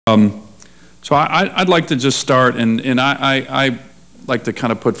So I'd like to just start, and I like to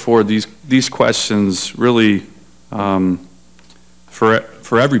kind of put forward these questions really for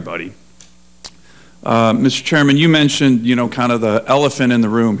everybody. Mr. Chairman, you mentioned, kind of the elephant in the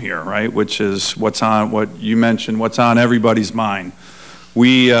room here, right? Which is what you mentioned, what's on everybody's mind.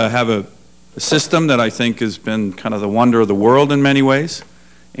 We have a system that I think has been kind of the wonder of the world in many ways,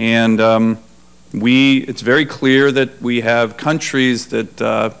 and it's very clear that we have countries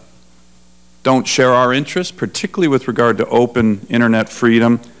that don't share our interests, particularly with regard to open internet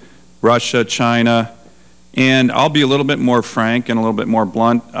freedom, Russia, China, and I'll be a little bit more frank and a little bit more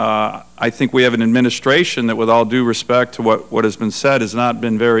blunt. I think we have an administration that, with all due respect to what has been said, has not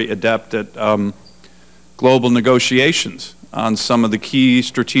been very adept at global negotiations on some of the key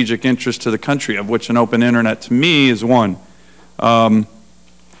strategic interests to the country, of which an open internet to me is one.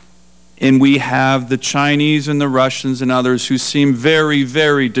 And we have the Chinese and the Russians and others who seem very,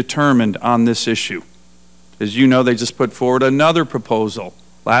 very determined on this issue. As you know, they just put forward another proposal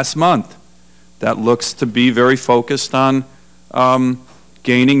last month that looks to be very focused on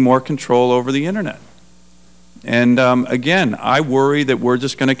gaining more control over the internet. And again, I worry that we're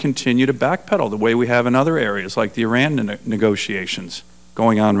just going to continue to backpedal the way we have in other areas, like the Iran negotiations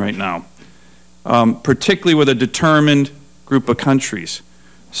going on right now, particularly with a determined group of countries.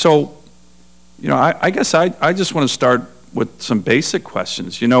 So, I guess I just want to start with some basic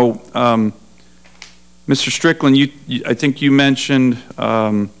questions. Mr. Strickland, I think you mentioned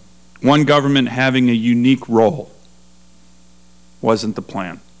one government having a unique role wasn't the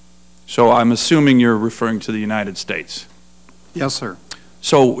plan. So I'm assuming you're referring to the United States. Yes, sir.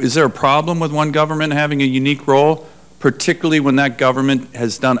 So is there a problem with one government having a unique role, particularly when that government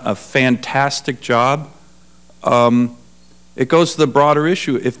has done a fantastic job? It goes to the broader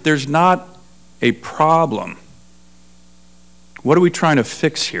issue. If there's not a problem, what are we trying to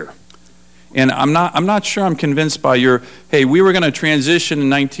fix here? And I'm not sure I'm convinced by your, hey, we were going to transition in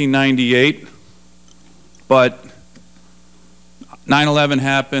 1998, but 9/11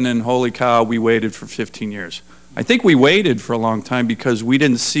 happened and holy cow, we waited for 15 years. I think we waited for a long time because we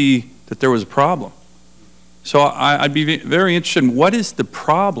didn't see that there was a problem. So I'd be very interested in what is the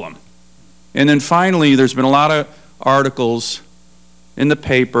problem? And then finally, there's been a lot of articles in the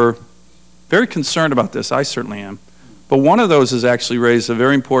paper, very concerned about this, I certainly am. But one of those has actually raised a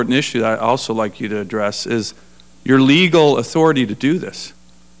very important issue that I'd also like you to address, is your legal authority to do this.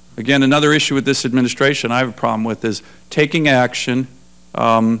 Again, another issue with this administration I have a problem with is taking action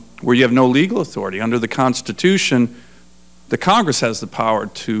where you have no legal authority. Under the Constitution, the Congress has the power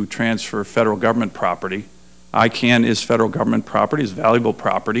to transfer federal government property. ICANN is federal government property, is valuable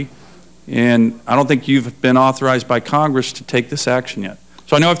property. And I don't think you've been authorized by Congress to take this action yet.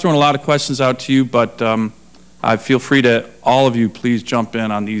 So I know I've thrown a lot of questions out to you, but I feel free to, all of you, please jump in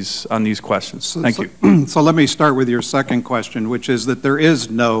on these questions. Thank you. So let me start with your second question, which is that there is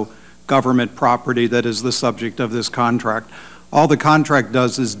no government property that is the subject of this contract. All the contract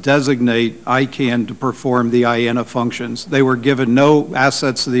does is designate ICANN to perform the IANA functions. They were given no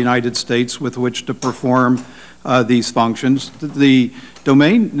assets to the United States with which to perform these functions. The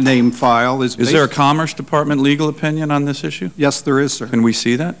domain name file is based... Is there a Commerce Department legal opinion on this issue? Yes, there is, sir. Can we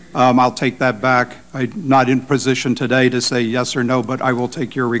see that? I'll take that back. I'm not in position today to say yes or no, but I will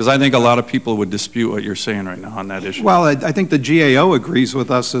take your request. Because I think a lot of people would dispute what you're saying right now on that issue. Well, I think the GAO agrees with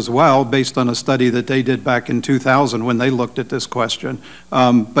us as well, based on a study that they did back in 2000 when they looked at this question.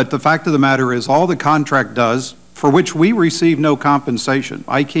 But the fact of the matter is, all the contract does, for which we receive no compensation.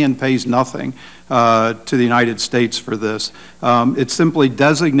 ICANN pays nothing to the United States for this. It simply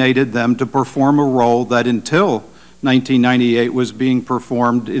designated them to perform a role that until 1998 was being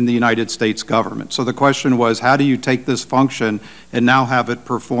performed in the United States government. So the question was, how do you take this function and now have it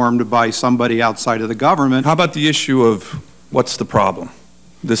performed by somebody outside of the government? How about the issue of what's the problem?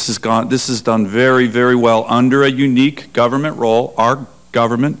 This is done very, very well under a unique government role. Our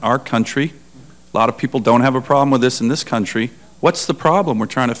government, our country, a lot of people don't have a problem with this in this country. What's the problem we're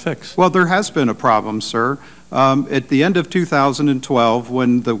trying to fix? Well, there has been a problem, sir. At the end of 2012,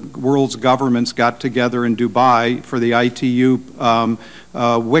 when the world's governments got together in Dubai for the ITU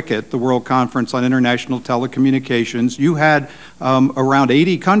WICET, the World Conference on International Telecommunications, you had around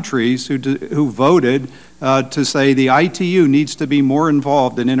 80 countries who voted to say the ITU needs to be more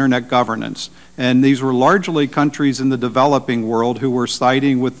involved in internet governance. And these were largely countries in the developing world who were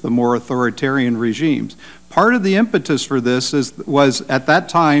siding with the more authoritarian regimes. Part of the impetus for this was, at that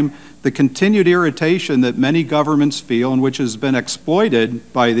time, the continued irritation that many governments feel, and which has been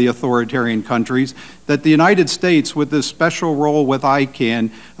exploited by the authoritarian countries, that the United States, with this special role with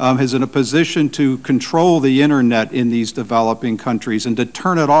ICANN, is in a position to control the internet in these developing countries and to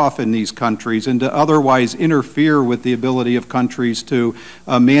turn it off in these countries and to otherwise interfere with the ability of countries to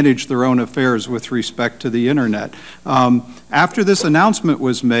manage their own affairs with respect to the internet. After this announcement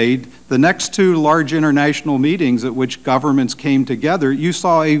was made, the next two large international meetings at which governments came together, you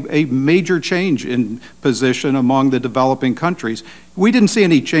saw a major change in position among the developing countries. We didn't see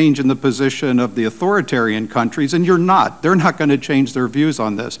any change in the position of the authoritarian countries, and you're not. They're not going to change their views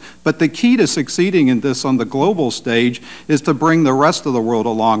on this. But the key to succeeding in this on the global stage is to bring the rest of the world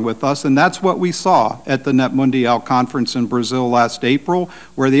along with us, and that's what we saw at the Net Mundial conference in Brazil last April,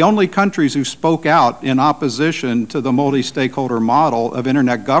 where the only countries who spoke out in opposition to the multi-stakeholder model of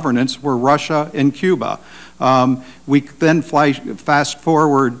internet governance were Russia and Cuba. We then fast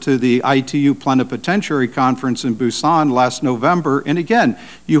forward to the ITU Plenipotentiary Conference in Busan last November, and again,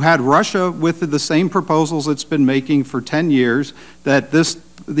 you had Russia with the same proposals it's been making for 10 years, that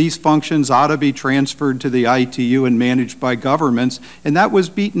these functions ought to be transferred to the ITU and managed by governments, and that was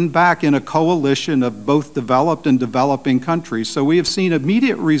beaten back in a coalition of both developed and developing countries. So we have seen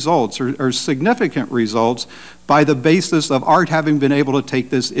immediate results, or significant results, by the basis of our having been able to take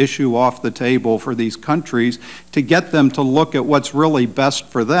this issue off the table for these countries to get them to look at what's really best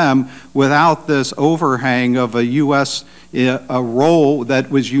for them without this overhang of a U.S. a role that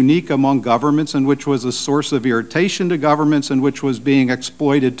was unique among governments and which was a source of irritation to governments and which was being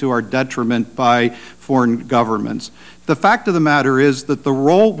exploited to our detriment by foreign governments. The fact of the matter is that the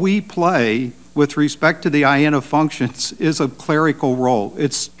role we play with respect to the IANA functions is a clerical role.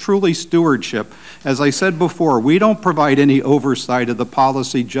 It's truly stewardship. As I said before, we don't provide any oversight of the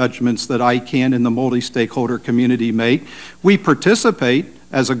policy judgments that ICANN and the multi-stakeholder community make. We participate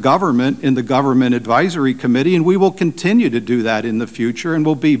as a government in the Government Advisory Committee, and we will continue to do that in the future, and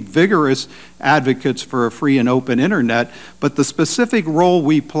we'll be vigorous advocates for a free and open internet. But the specific role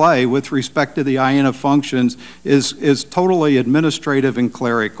we play with respect to the IANA functions is totally administrative and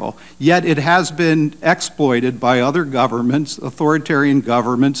clerical. Yet it has been exploited by other governments, authoritarian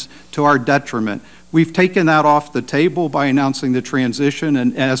governments, to our detriment. We've taken that off the table by announcing the transition,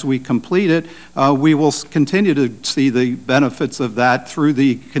 and as we complete it, we will continue to see the benefits of that through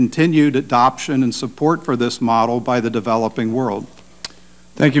the continued adoption and support for this model by the developing world.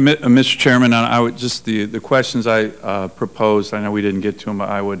 Thank you, Mr. Chairman. I would just, the questions I proposed, I know we didn't get to them, but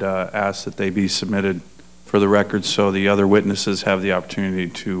I would ask that they be submitted for the record so the other witnesses have the opportunity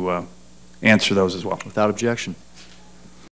to answer those as well. Without objection.